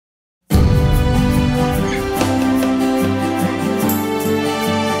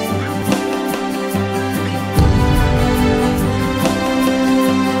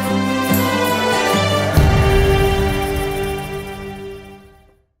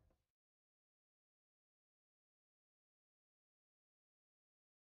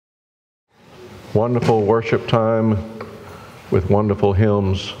wonderful worship time with wonderful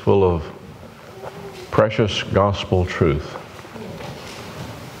hymns full of precious gospel truth.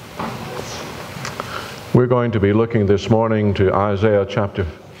 We're going to be looking this morning to Isaiah chapter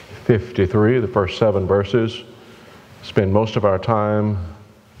 53, the first 7 verses. Spend most of our time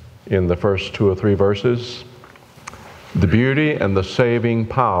in the first 2 or 3 verses. The beauty and the saving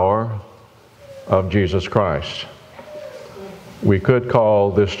power of Jesus Christ. We could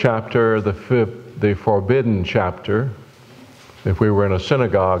call this chapter the forbidden chapter. If we were in a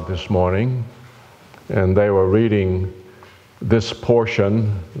synagogue this morning and they were reading this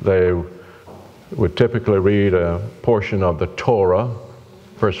portion, they would typically read a portion of the Torah,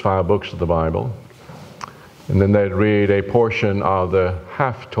 first 5 books of the Bible, and then they'd read a portion of the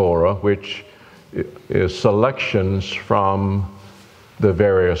Haftorah, which is selections from the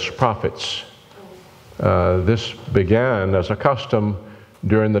various prophets. This began as a custom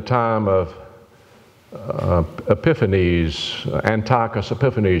during the time of Epiphanes, Antiochus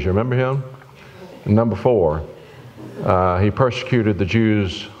Epiphanes. You remember him? Number 4. He persecuted the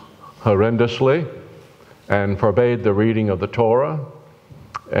Jews horrendously and forbade the reading of the Torah.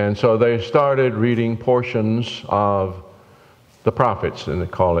 And so they started reading portions of the prophets, and they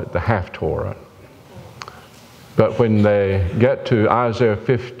call it the Haftorah. But when they get to Isaiah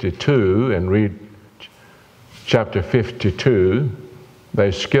 52 and read chapter 52,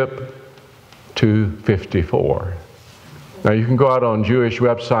 they skip to 54. Now you can go out on Jewish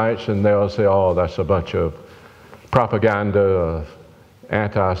websites and they'll say, oh, that's a bunch of propaganda of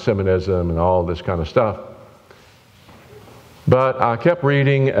anti-Semitism and all this kind of stuff. But I kept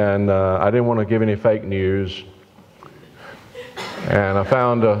reading and I didn't want to give any fake news. And I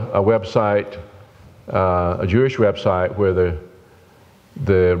found a website, a Jewish website, where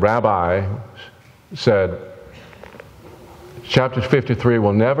the rabbi said, chapter 53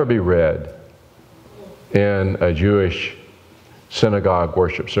 will never be read in a Jewish synagogue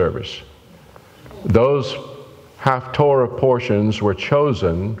worship service. Those Haftorah portions were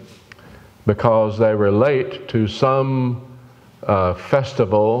chosen because they relate to some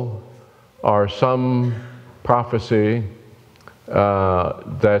festival or some prophecy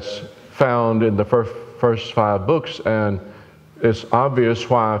that's found in the first 5 books, and it's obvious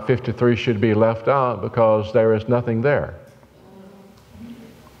why 53 should be left out, because there is nothing there.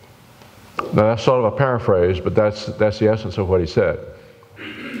 Now that's sort of a paraphrase, but that's the essence of what he said.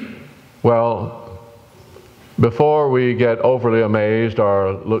 Well, before we get overly amazed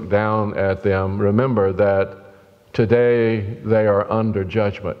or look down at them, remember that today they are under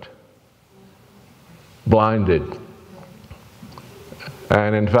judgment, blinded.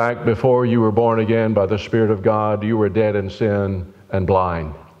 And in fact, before you were born again by the Spirit of God, you were dead in sin and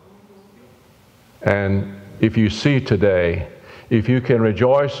blind. And if you see today, if you can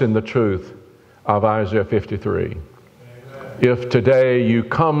rejoice in the truth of Isaiah 53, amen. If today you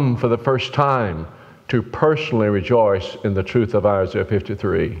come for the first time to personally rejoice in the truth of Isaiah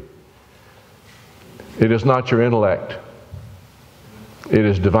 53, it is not your intellect, it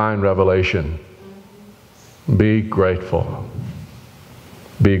is divine revelation. Be grateful.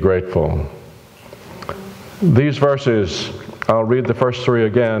 Be grateful. These verses, I'll read the first 3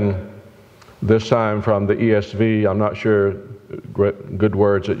 again, this time from the ESV. I'm not sure, good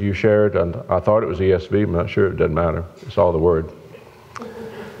words that you shared, and I thought it was ESV, I'm not sure, it doesn't matter. It's all the word.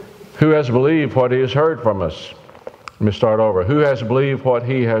 Who has believed what he has heard from us? Let me start over. Who has believed what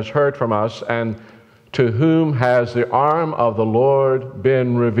he has heard from us, and to whom has the arm of the Lord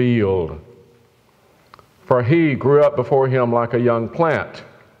been revealed? For he grew up before him like a young plant,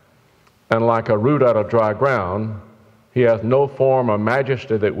 and like a root out of dry ground. He hath no form or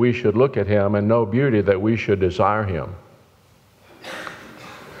majesty that we should look at him, and no beauty that we should desire him.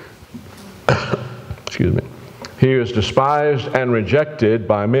 Excuse me. He is despised and rejected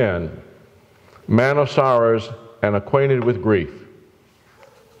by men, man of sorrows and acquainted with grief,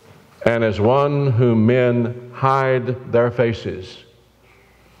 and as one whom men hide their faces.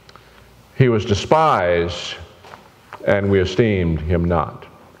 He was despised, and we esteemed him not.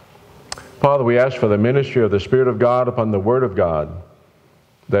 Father, we ask for the ministry of the Spirit of God upon the Word of God,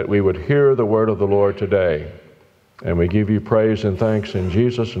 that we would hear the word of the Lord today. And we give you praise and thanks in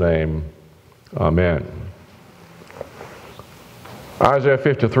Jesus' name. Amen. Isaiah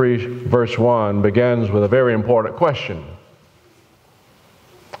 53, verse 1 begins with a very important question.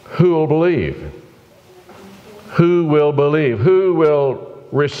 Who will believe? Who will believe? Who will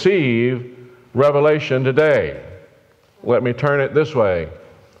receive revelation today? Let me turn it this way.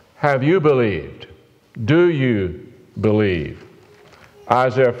 Have you believed? Do you believe?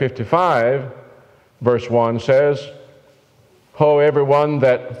 Isaiah 55, verse 1 says, Ho, everyone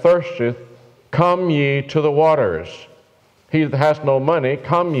that thirsteth, Come ye to the waters. He that hath no money,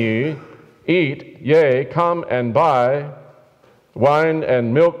 come ye, eat, yea, come and buy wine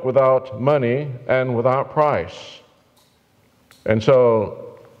and milk without money and without price. And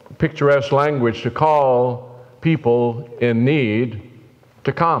so, picturesque language to call people in need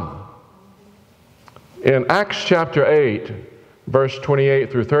to come. In Acts chapter 8, verse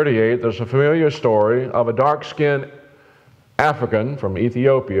 28 through 38, there's a familiar story of a dark-skinned African from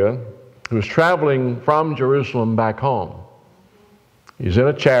Ethiopia who's traveling from Jerusalem back home. He's in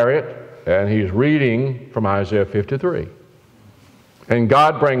a chariot and he's reading from Isaiah 53. And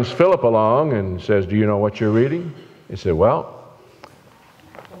God brings Philip along and says, do you know what you're reading? He said, well,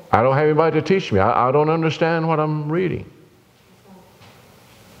 I don't have anybody to teach me. I don't understand what I'm reading.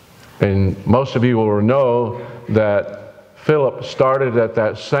 And most of you will know that Philip started at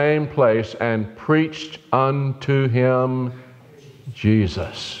that same place and preached unto him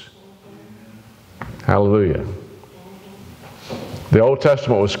Jesus. Hallelujah. The Old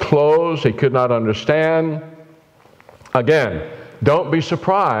Testament was closed. He could not understand. Again, don't be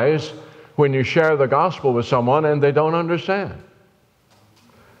surprised when you share the gospel with someone and they don't understand.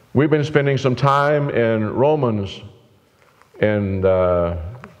 We've been spending some time in Romans in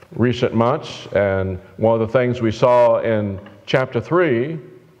recent months, and one of the things we saw in chapter 3,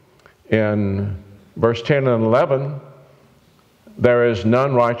 in verse 10 and 11, there is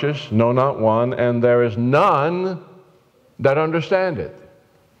none righteous, no, not one, and there is none that understandeth.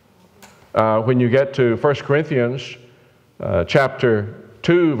 When you get to 1 Corinthians chapter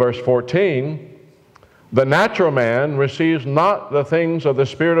 2, verse 14, the natural man receives not the things of the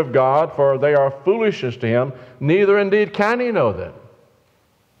Spirit of God, for they are foolishness to him, neither indeed can he know them,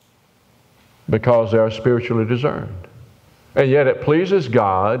 because they are spiritually discerned. And yet it pleases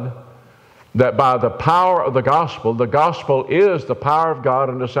God that by the power of the gospel is the power of God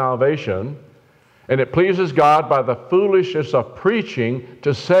unto salvation, and it pleases God by the foolishness of preaching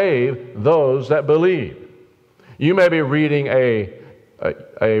to save those that believe. You may be reading a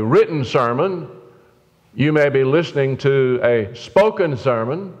written sermon, you may be listening to a spoken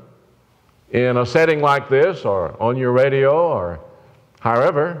sermon in a setting like this, or on your radio, or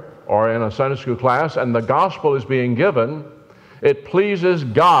however, or in a Sunday school class, and the gospel is being given. It pleases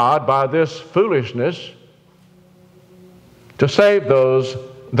God by this foolishness to save those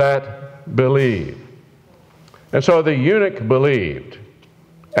that believe. And so the eunuch believed.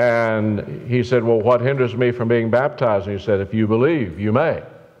 And he said, well, what hinders me from being baptized? And he said, if you believe, you may.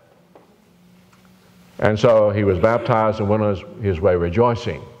 And so he was baptized and went on his way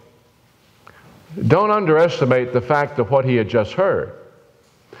rejoicing. Don't underestimate the fact of what he had just heard.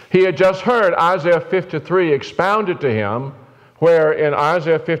 He had just heard Isaiah 53 expounded to him, where in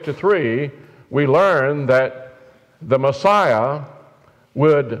Isaiah 53 we learn that the Messiah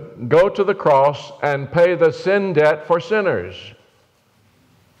would go to the cross and pay the sin debt for sinners.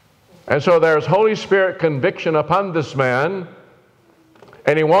 And so there's Holy Spirit conviction upon this man,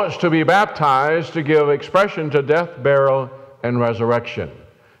 and he wants to be baptized to give expression to death, burial, and resurrection.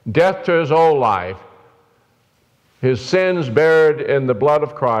 Death to his old life, his sins buried in the blood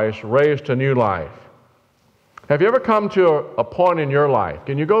of Christ, raised to new life. Have you ever come to a point in your life?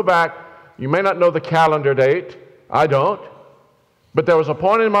 Can you go back? You may not know the calendar date. I don't. But there was a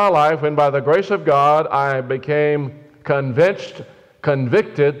point in my life when by the grace of God I became convicted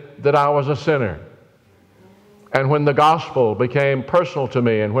that I was a sinner. And when the gospel became personal to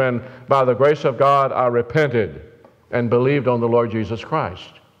me, and when by the grace of God I repented and believed on the Lord Jesus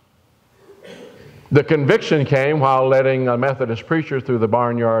Christ. The conviction came while letting a Methodist preacher through the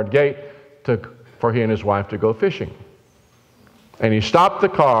barnyard gate for he and his wife to go fishing. And he stopped the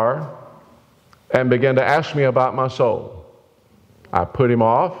car and began to ask me about my soul. I put him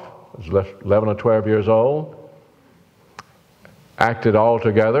off. I was 11 or 12 years old. Acted all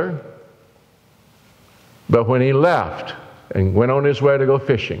together. But when he left and went on his way to go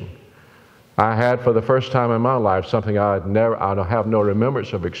fishing, I had for the first time in my life something I have no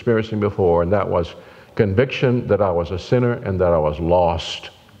remembrance of experiencing before, and that was conviction that I was a sinner and that I was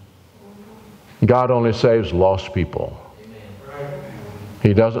lost. God only saves lost people.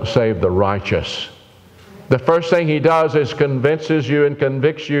 He doesn't save the righteous. The first thing he does is convinces you and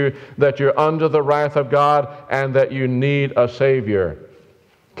convicts you that you're under the wrath of God and that you need a Savior.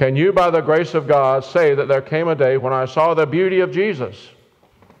 Can you, by the grace of God, say that there came a day when I saw the beauty of Jesus?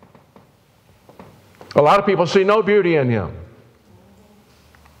 A lot of people see no beauty in him.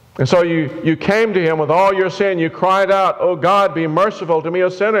 And so you came to him with all your sin. You cried out, "Oh God, be merciful to me, a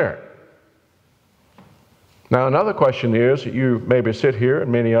sinner." Now another question is, you maybe sit here,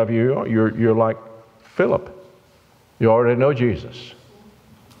 and many of you, you're like Philip. You already know Jesus.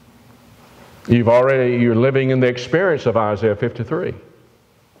 You're living in the experience of Isaiah 53.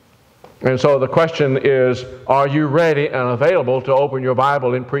 And so the question is, are you ready and available to open your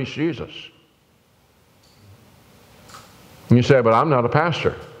Bible and preach Jesus? And you say, but I'm not a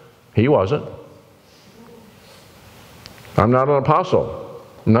pastor. He wasn't. I'm not an apostle.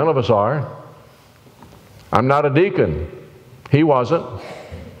 None of us are. I'm not a deacon. He wasn't.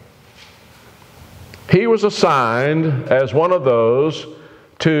 He was assigned as one of those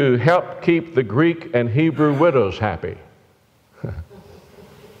to help keep the Greek and Hebrew widows happy.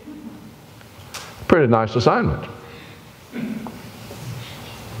 Pretty nice assignment.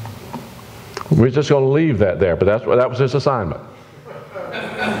 We're just going to leave that there, but that was his assignment.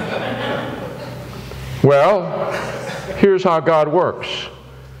 Well, here's how God works.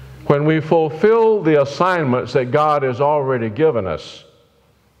 When we fulfill the assignments that God has already given us,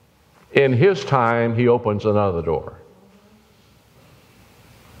 in His time, He opens another door.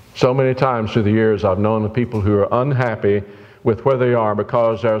 So many times through the years, I've known the people who are unhappy with where they are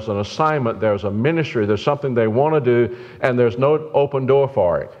because there's an assignment, there's a ministry, there's something they want to do, and there's no open door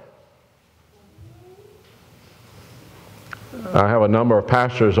for it. I have a number of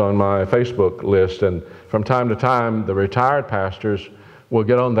pastors on my Facebook list, and from time to time, the retired pastors will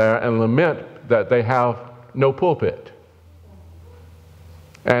get on there and lament that they have no pulpit.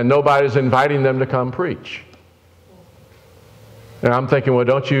 And nobody's inviting them to come preach. And I'm thinking, well,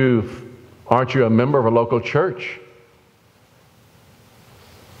 aren't you a member of a local church?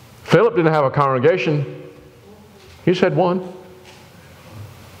 Philip didn't have a congregation. He said one.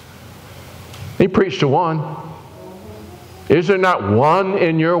 He preached to one. Is there not one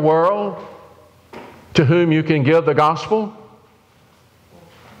in your world to whom you can give the gospel?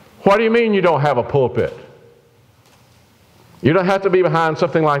 What do you mean you don't have a pulpit? You don't have to be behind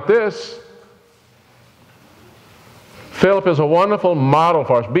something like this. Philip is a wonderful model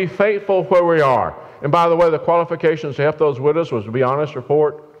for us. Be faithful where we are. And by the way, the qualifications to help those widows was to be honest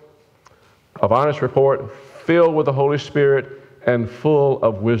report, filled with the Holy Spirit, and full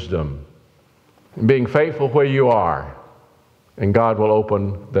of wisdom. Being faithful where you are, and God will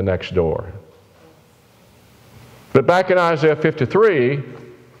open the next door. But back in Isaiah 53,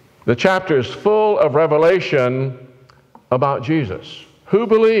 the chapter is full of revelation about Jesus. Who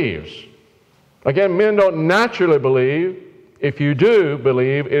believes? Again, men don't naturally believe. If you do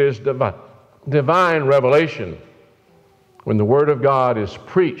believe, it is divine revelation. When the Word of God is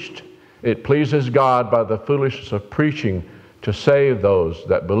preached, it pleases God by the foolishness of preaching to save those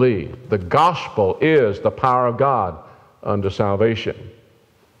that believe. The gospel is the power of God unto salvation.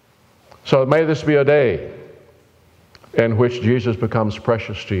 So may this be a day in which Jesus becomes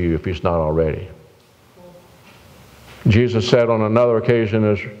precious to you if He's not already. Jesus said on another occasion,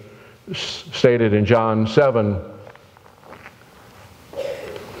 as stated in John 7,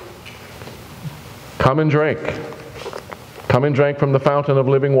 come and drink. Come and drink from the fountain of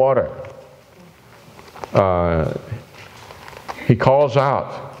living water. He calls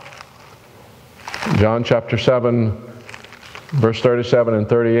out, John chapter 7, verse 37 and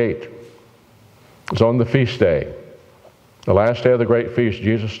 38. It's on the feast day. The last day of the great feast,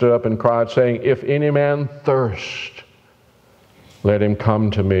 Jesus stood up and cried, saying, if any man thirst, let him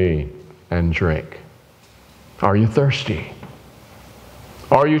come to me and drink. Are you thirsty?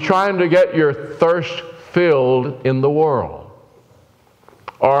 Are you trying to get your thirst filled in the world?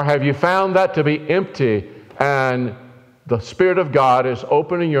 Or have you found that to be empty and the Spirit of God is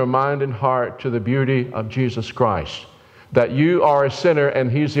opening your mind and heart to the beauty of Jesus Christ? That you are a sinner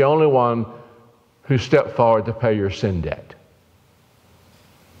and He's the only one who stepped forward to pay your sin debt.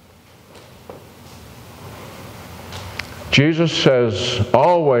 Jesus has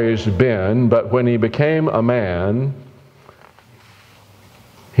always been, but when He became a man,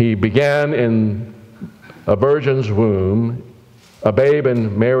 He began in a virgin's womb, a babe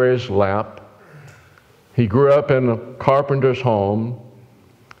in Mary's lap. He grew up in a carpenter's home.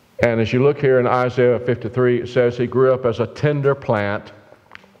 And as you look here in Isaiah 53, it says He grew up as a tender plant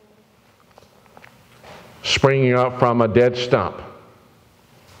springing up from a dead stump.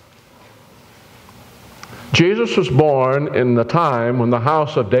 Jesus was born in the time when the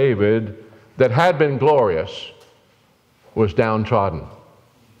house of David that had been glorious was downtrodden.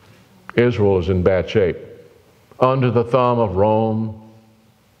 Israel is in bad shape. Under the thumb of Rome.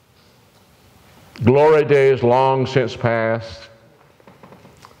 Glory days long since past.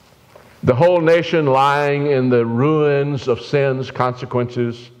 The whole nation lying in the ruins of sin's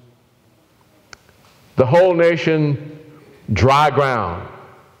consequences. The whole nation dry ground,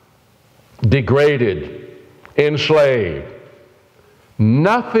 degraded, enslaved.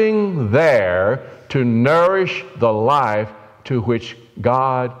 Nothing there to nourish the life to which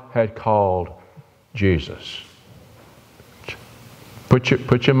God had called Jesus.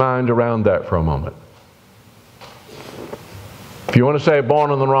 Put your mind around that for a moment. If you want to say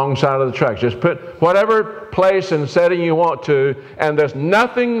born on the wrong side of the tracks, just put whatever place and setting you want to, and there's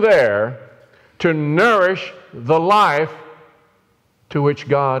nothing there to nourish the life to which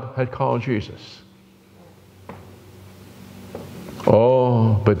God had called Jesus.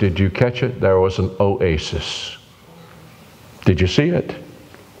 Oh, but did you catch it? There was an oasis. Did you see it?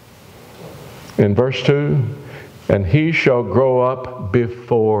 In verse 2, and he shall grow up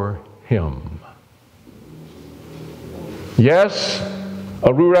before him. Yes,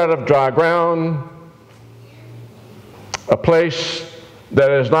 a root out of dry ground, a place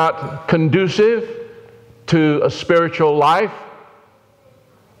that is not conducive to a spiritual life.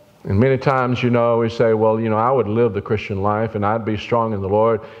 And many times, we say, well, I would live the Christian life and I'd be strong in the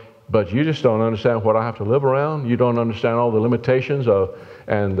Lord, but you just don't understand what I have to live around. You don't understand all the limitations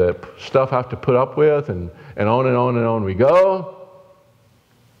and the stuff I have to put up with, and on and on and on we go.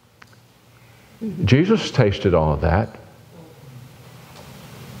 Jesus tasted all of that.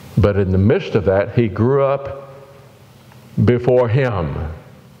 But in the midst of that, he grew up before him.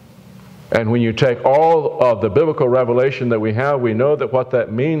 And when you take all of the biblical revelation that we have, we know that what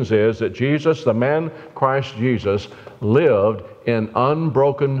that means is that Jesus, the man Christ Jesus, lived in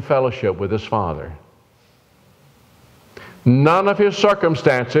unbroken fellowship with his Father. None of his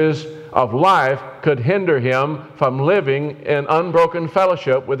circumstances of life could hinder him from living in unbroken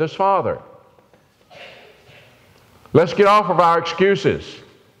fellowship with his Father. Let's get off of our excuses.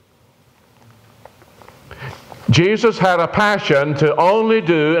 Jesus had a passion to only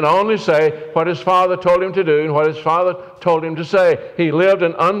do and only say what his Father told him to do and what his Father told him to say. He lived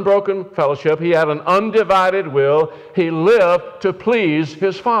in unbroken fellowship. He had an undivided will. He lived to please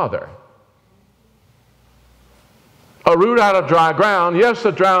his Father. A root out of dry ground. Yes,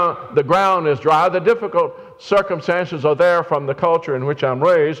 the ground is dry. The difficult circumstances are there from the culture in which I'm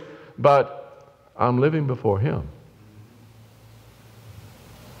raised, but I'm living before him.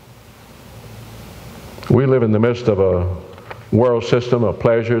 We live in the midst of a world system of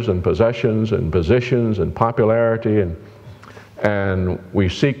pleasures and possessions and positions and popularity, and we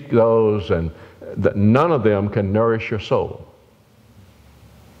seek those, and that none of them can nourish your soul.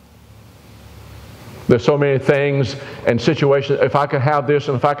 There's so many things and situations. If I could have this,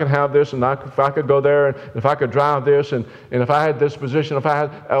 and if I could have this, and if I could go there, and if I could drive this, and if I had this position, if I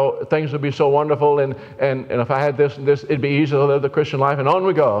had, things would be so wonderful, and if I had this and this, it'd be easy to live the Christian life, and on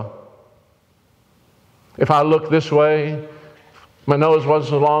we go. If I looked this way, my nose wasn't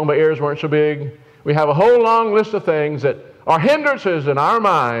so long, my ears weren't so big. We have a whole long list of things that are hindrances in our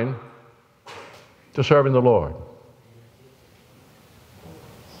mind to serving the Lord.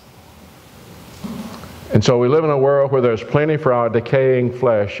 And so we live in a world where there's plenty for our decaying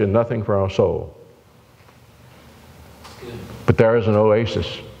flesh and nothing for our soul. But there is an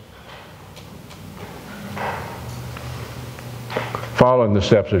oasis. Following the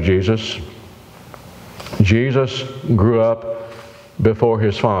steps of Jesus, Jesus grew up before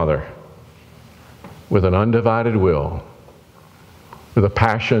his Father with an undivided will, with a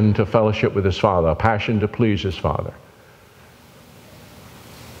passion to fellowship with his Father, a passion to please his Father.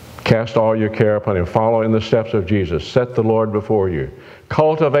 Cast all your care upon him. Follow in the steps of Jesus. Set the Lord before you.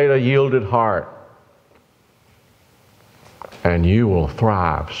 Cultivate a yielded heart, and you will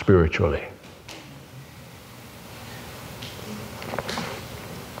thrive spiritually.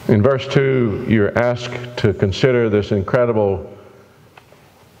 In verse 2, you're asked to consider this incredible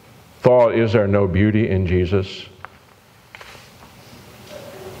thought: is there no beauty in Jesus?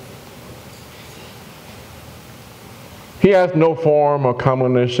 He hath no form or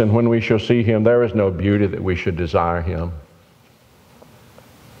comeliness, and when we shall see him, there is no beauty that we should desire him.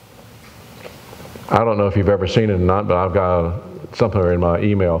 I don't know if you've ever seen it or not, but I've got somewhere in my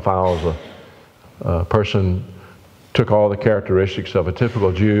email files a person took all the characteristics of a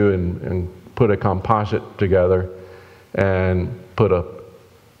typical Jew and put a composite together and put a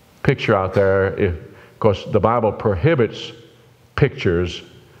picture out there. Of course, the Bible prohibits pictures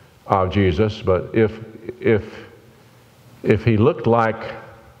of Jesus, but if he looked like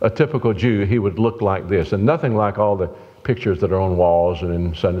a typical Jew, he would look like this, and nothing like all the pictures that are on walls and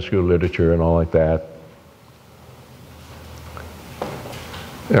in Sunday school literature and all like that.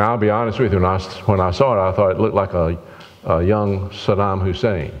 And I'll be honest with you, when I saw it, I thought it looked like a young Saddam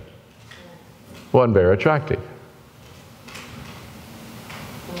Hussein. Wasn't very attractive.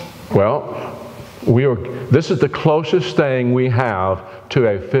 Well, this is the closest thing we have to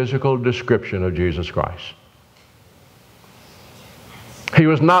a physical description of Jesus Christ. He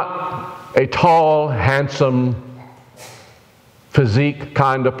was not a tall, handsome physique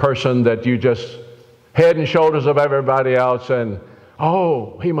kind of person that you just head and shoulders of everybody else and,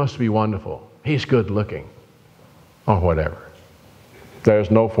 oh, he must be wonderful. He's good looking. Or whatever.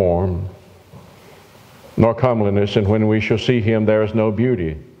 There's no form, nor comeliness, and when we shall see him, there is no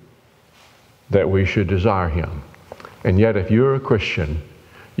beauty that we should desire him. And yet, if you're a Christian,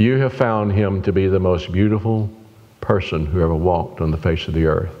 you have found him to be the most beautiful person who ever walked on the face of the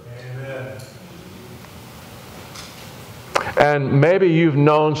earth. Amen. And maybe you've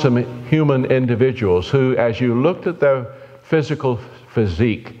known some human individuals who, as you looked at their physical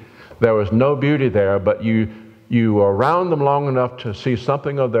physique, there was no beauty there, but you were around them long enough to see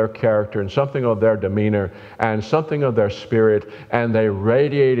something of their character and something of their demeanor and something of their spirit, and they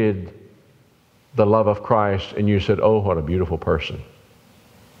radiated the love of Christ, and you said, oh, what a beautiful person.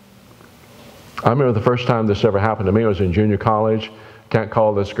 I remember the first time this ever happened to me. I was in junior college. Can't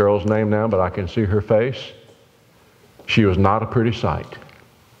call this girl's name now, but I can see her face. She was not a pretty sight.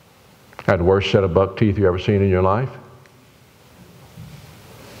 Had the worst set of buck teeth you ever seen in your life.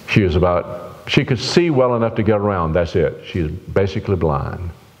 She could see well enough to get around, that's it. She's basically blind.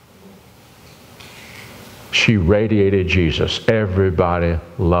 She radiated Jesus. Everybody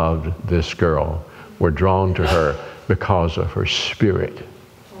loved this girl. Were drawn to her because of her spirit.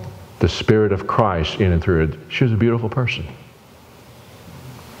 The Spirit of Christ in and through her. She was a beautiful person.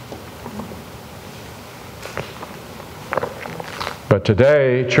 But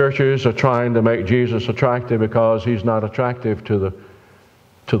today, churches are trying to make Jesus attractive because he's not attractive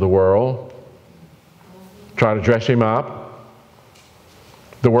to the world. Try to dress him up.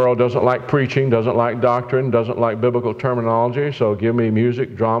 The world doesn't like preaching, doesn't like doctrine, doesn't like biblical terminology, so give me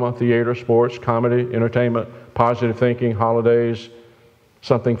music, drama, theater, sports, comedy, entertainment, positive thinking, holidays,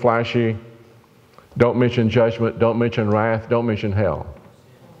 something flashy. Don't mention judgment, don't mention wrath, don't mention hell.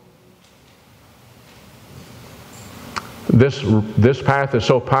 This path is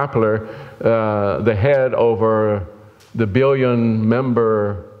so popular, the head over the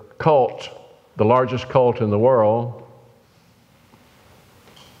billion-member cult, the largest cult in the world,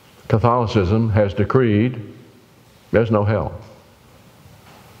 Catholicism, has decreed there's no hell.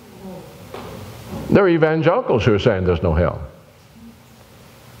 There are evangelicals who are saying there's no hell.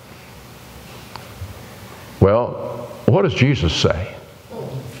 Well, what does Jesus say?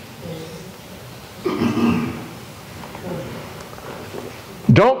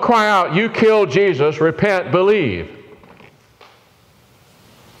 Don't cry out, you killed Jesus, repent, believe.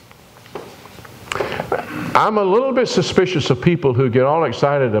 I'm a little bit suspicious of people who get all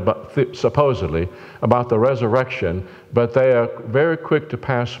excited about, supposedly, about the resurrection, but they are very quick to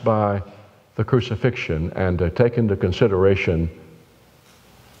pass by the crucifixion and to take into consideration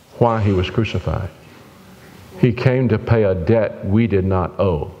why he was crucified. He came to pay a debt we did not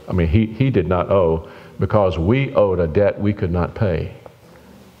owe. I mean, he did not owe because we owed a debt we could not pay.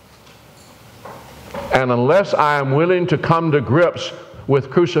 And unless I am willing to come to grips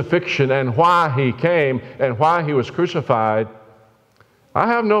with crucifixion and why he came and why he was crucified, I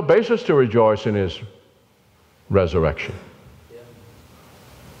have no basis to rejoice in his resurrection.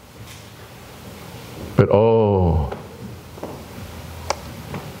 But oh,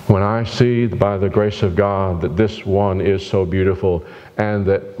 when I see by the grace of God that this one is so beautiful and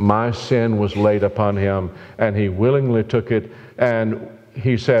that my sin was laid upon him and he willingly took it, and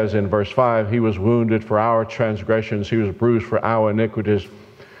he says in verse 5, he was wounded for our transgressions, he was bruised for our iniquities.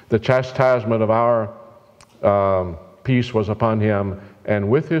 The chastisement of our peace was upon him, and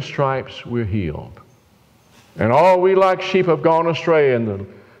with his stripes we're healed. And all we like sheep have gone astray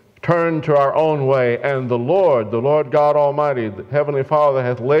and turned to our own way, and the Lord God Almighty, the Heavenly Father,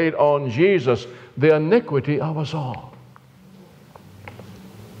 hath laid on Jesus the iniquity of us all.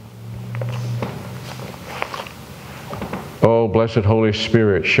 Oh, blessed Holy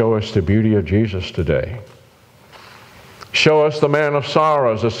Spirit, show us the beauty of Jesus today. Show us the man of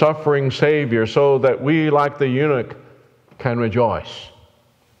sorrows, the suffering Savior, so that we, like the eunuch, can rejoice.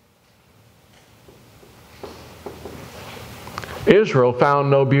 Israel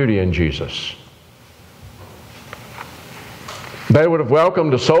found no beauty in Jesus. They would have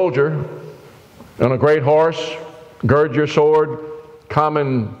welcomed a soldier on a great horse, gird your sword, come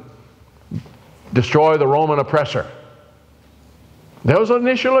and destroy the Roman oppressor. There was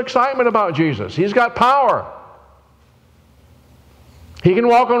initial excitement about Jesus. He's got power. He can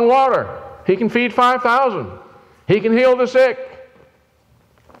walk on water. He can feed 5,000. He can heal the sick.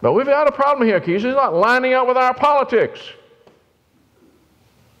 But we've got a problem here, because he's not lining up with our politics.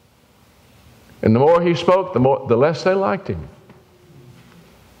 And the more he spoke, the less they liked him.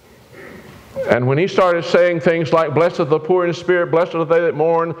 And when he started saying things like, blessed are the poor in spirit, blessed are they that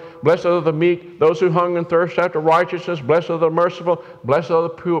mourn, blessed are the meek, those who hunger and thirst after righteousness, blessed are the merciful, blessed are the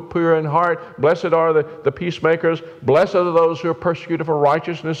pure in heart, blessed are the peacemakers, blessed are those who are persecuted for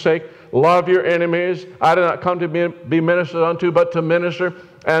righteousness' sake, love your enemies. I did not come to be ministered unto, but to minister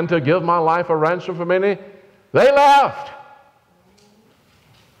and to give my life a ransom for many. They laughed.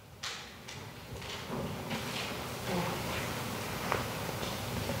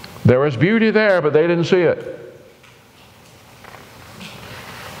 There was beauty there, but they didn't see it.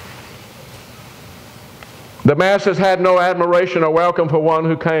 The masses had no admiration or welcome for one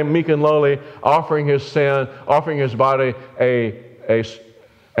who came meek and lowly, offering his sin, offering his body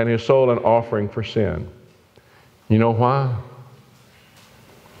and his soul an offering for sin. You know why?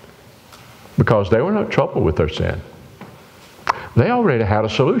 Because they were not troubled with their sin. They already had a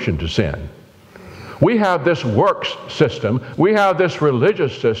solution to sin. We have this works system, we have this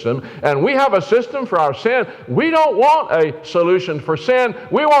religious system, and we have a system for our sin. We don't want a solution for sin.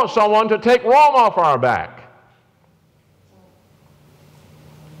 We want someone to take Rome off our back.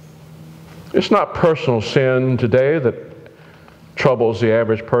 It's not personal sin today that troubles the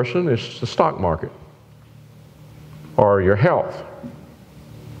average person. It's the stock market, or your health,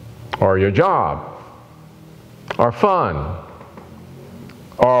 or your job, or fun,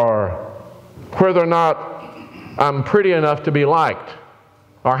 or whether or not I'm pretty enough to be liked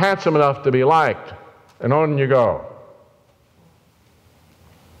or handsome enough to be liked, and on you go.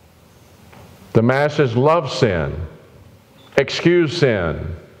 The masses love sin, excuse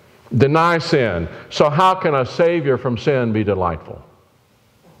sin, deny sin. So how can a Savior from sin be delightful?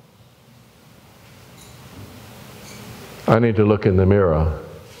 I need to look in the mirror.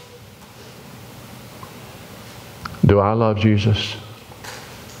 Do I love Jesus?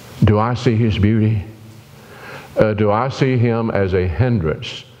 Do I see His beauty? Do I see Him as a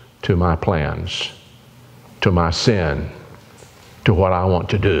hindrance to my plans, to my sin, to what I want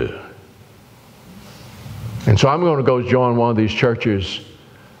to do? And so I'm going to go join one of these churches,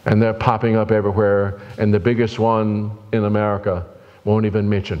 and they're popping up everywhere, and the biggest one in America won't even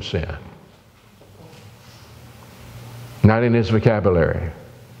mention sin. Not in his vocabulary.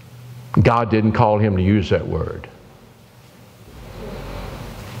 God didn't call him to use that word.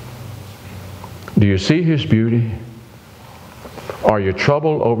 Do you see His beauty? Are you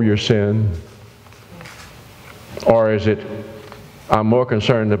troubled over your sin? Or is it, I'm more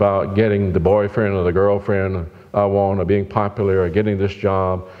concerned about getting the boyfriend or the girlfriend I want, or being popular, or getting this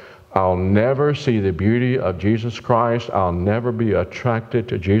job? I'll never see the beauty of Jesus Christ. I'll never be attracted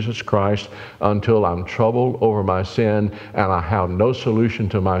to Jesus Christ until I'm troubled over my sin and I have no solution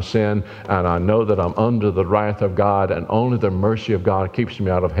to my sin, and I know that I'm under the wrath of God, and only the mercy of God keeps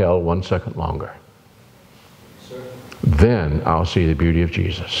me out of hell 1 second longer. Then I'll see the beauty of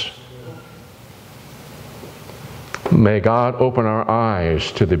Jesus. May God open our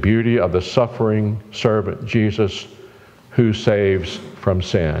eyes to the beauty of the suffering servant Jesus, who saves from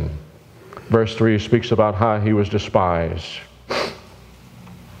sin. Verse 3 speaks about how He was despised.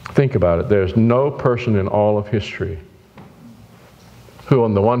 Think about it. There's no person in all of history who,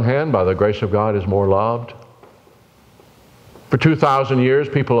 on the one hand, by the grace of God, is more loved. For 2,000 years,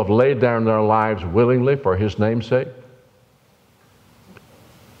 people have laid down their lives willingly for His name's sake.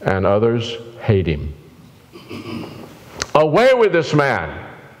 And others hate Him. Away with this man.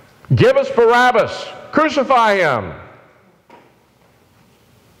 Give us Barabbas. Crucify him.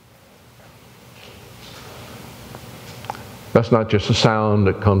 That's not just a sound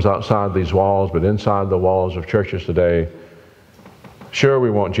that comes outside these walls, but inside the walls of churches today. Sure, we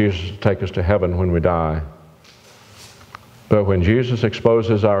want Jesus to take us to heaven when we die. But when Jesus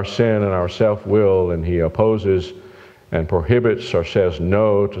exposes our sin and our self-will, and He opposes and prohibits or says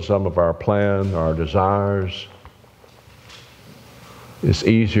no to some of our plans, our desires, it's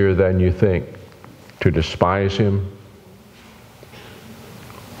easier than you think to despise Him.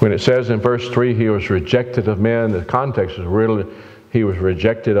 When it says in verse 3, He was rejected of men, the context is really, He was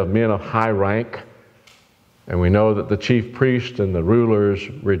rejected of men of high rank. And we know that the chief priests and the rulers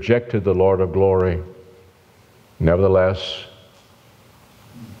rejected the Lord of glory. Nevertheless,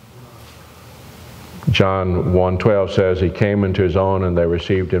 John 1:12 says, He came into His own, and they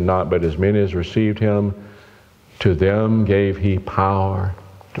received Him not, but as many as received Him, to them gave He power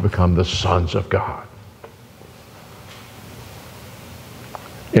to become the sons of God.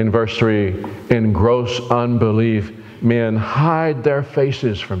 In verse 3, in gross unbelief, men hide their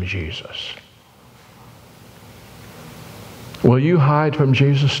faces from Jesus. Will you hide from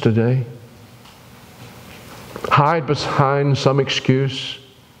Jesus today? Hide behind some excuse?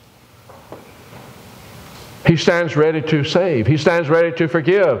 He stands ready to save. He stands ready to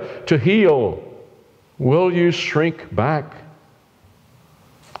forgive, to heal. Will you shrink back?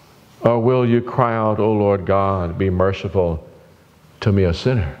 Or will you cry out, "O Lord God, be merciful to me, a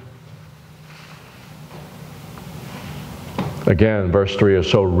sinner"? Again, verse 3 is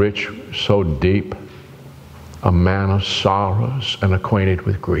so rich, so deep. A man of sorrows and acquainted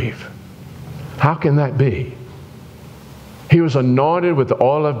with grief. How can that be? He was anointed with the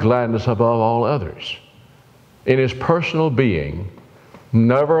oil of gladness above all others. In his personal being,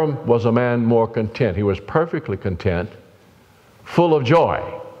 never was a man more content. He was perfectly content, full of joy.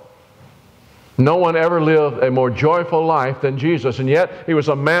 No one ever lived a more joyful life than Jesus, and yet he was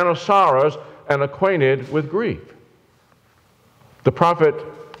a man of sorrows and acquainted with grief. The prophet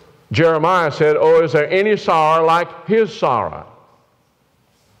Jeremiah said, "Oh, is there any sorrow like his sorrow?"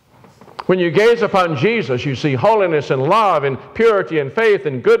 When you gaze upon Jesus, you see holiness and love and purity and faith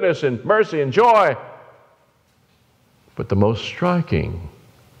and goodness and mercy and joy. But the most striking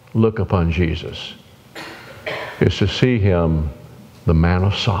look upon Jesus is to see him, the man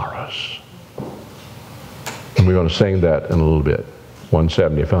of sorrows. And we're going to sing that in a little bit.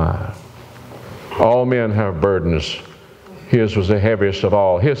 175. All men have burdens. His was the heaviest of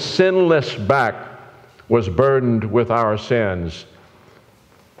all. His sinless back was burdened with our sins.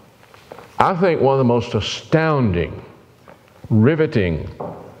 I think one of the most astounding, riveting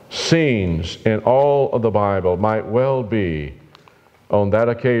scenes in all of the Bible might well be on that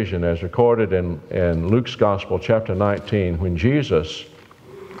occasion as recorded in Luke's Gospel, chapter 19, when Jesus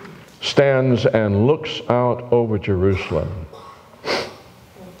stands and looks out over Jerusalem.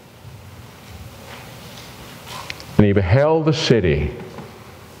 And he beheld the city,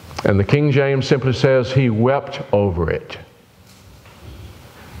 and the King James simply says he wept over it.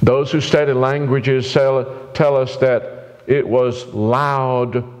 Those who study languages tell us that it was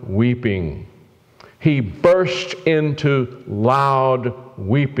loud weeping. He burst into loud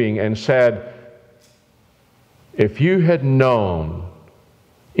weeping and said, "If you had known,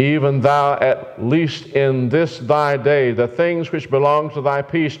 even thou at least in this thy day, the things which belong to thy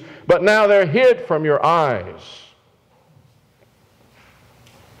peace, but now they're hid from your eyes."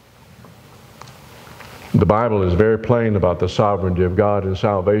 The Bible is very plain about the sovereignty of God in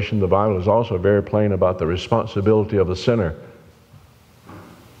salvation. The Bible is also very plain about the responsibility of the sinner.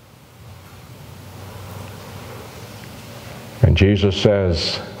 And Jesus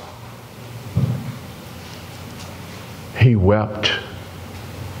says, he wept.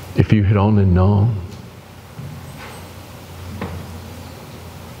 If you had only known.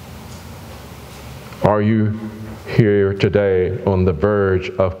 Are you here today on the verge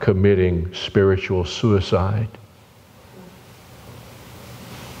of committing spiritual suicide?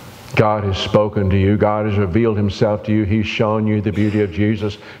 God has spoken to you. God has revealed himself to you. He's shown you the beauty of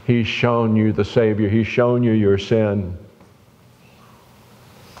Jesus. He's shown you the Savior. He's shown you your sin.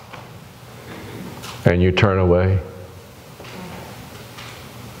 And you turn away.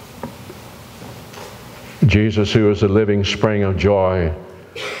 Jesus, who is the living spring of joy,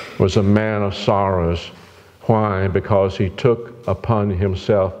 was a man of sorrows. Why? Because he took upon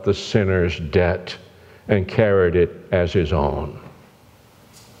himself the sinner's debt and carried it as his own.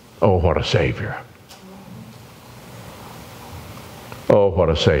 Oh, what a Savior. Oh, what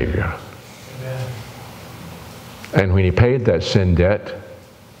a Savior. Amen. And when he paid that sin debt,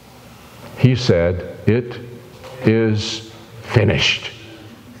 he said, "It is finished."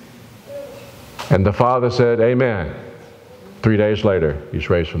 And the Father said, "Amen." 3 days later, he's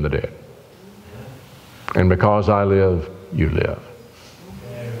raised from the dead. And because I live, you live.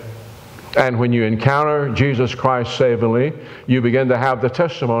 And when you encounter Jesus Christ savingly, you begin to have the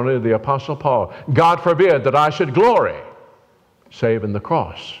testimony of the Apostle Paul. God forbid that I should glory, save in the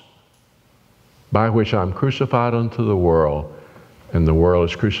cross, by which I'm crucified unto the world, and the world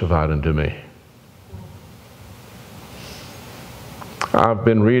is crucified unto me. I've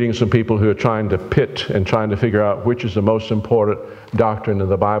been reading some people who are trying to pit and trying to figure out which is the most important doctrine in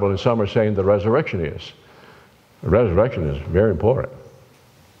the Bible, and some are saying the resurrection is. The resurrection is very important.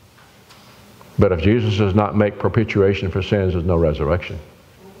 But if Jesus does not make propitiation for sins, there's no resurrection.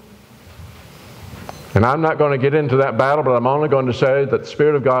 And I'm not going to get into that battle, but I'm only going to say that the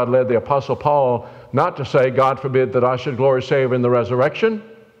Spirit of God led the Apostle Paul not to say, "God forbid that I should glory save in the resurrection."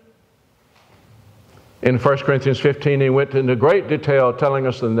 In 1 Corinthians 15, he went into great detail telling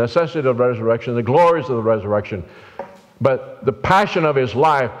us the necessity of resurrection, the glories of the resurrection. But the passion of his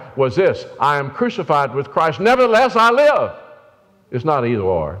life was this: I am crucified with Christ, nevertheless I live. It's not either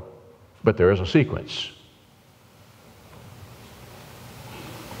or, but there is a sequence.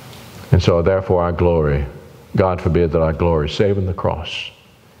 And so therefore I glory. God forbid that I glory, save in the cross.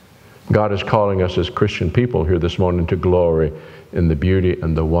 God is calling us as Christian people here this morning to glory in the beauty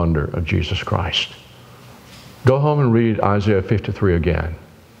and the wonder of Jesus Christ. Go home and read Isaiah 53 again.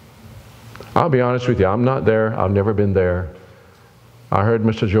 I'll be honest with you, I'm not there. I've never been there. I heard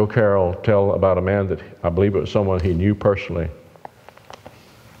Mr. Joe Carroll tell about a man that I believe it was someone he knew personally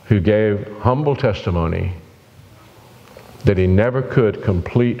who gave humble testimony that he never could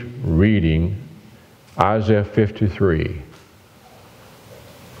complete reading Isaiah 53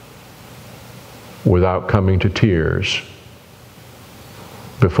 without coming to tears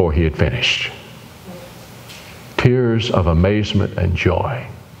before he had finished. Tears of amazement and joy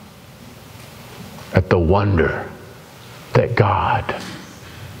at the wonder that God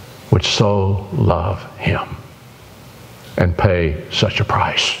would so love him and pay such a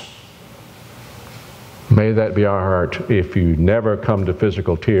price. May that be our heart. If you never come to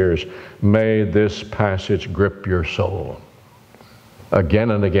physical tears, may this passage grip your soul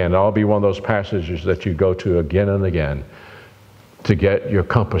again and again. It'll be one of those passages that you go to again and again to get your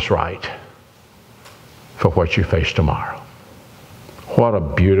compass right for what you face tomorrow. What a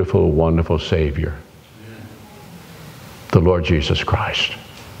beautiful, wonderful Savior, the Lord Jesus Christ.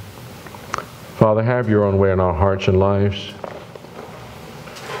 Father, have your own way in our hearts and lives.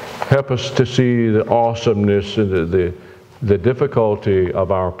 Help us to see the awesomeness and the difficulty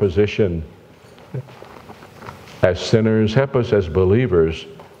of our position as sinners. Help us as believers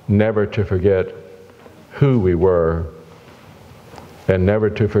never to forget who we were and never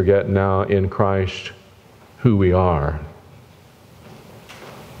to forget now in Christ who we are.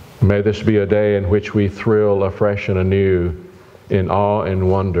 May this be a day in which we thrill afresh and anew in awe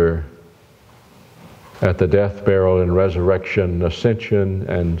and wonder at the death, burial, and resurrection, ascension,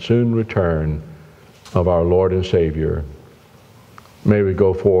 and soon return of our Lord and Savior. May we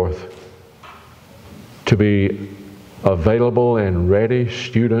go forth to be available and ready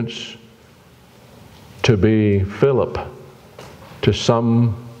students, to be Philip to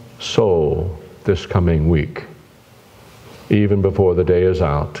some soul this coming week, even before the day is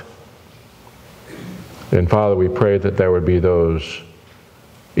out. And Father, we pray that there would be those,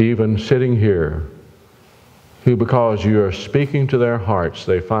 even sitting here, who, because you are speaking to their hearts,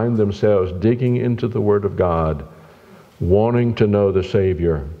 they find themselves digging into the Word of God, wanting to know the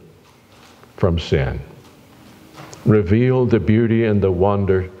Savior from sin. Reveal the beauty and the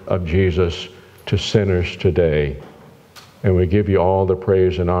wonder of Jesus to sinners today. And we give you all the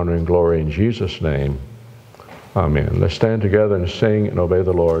praise and honor and glory in Jesus' name. Amen. Let's stand together and sing and obey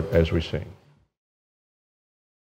the Lord as we sing.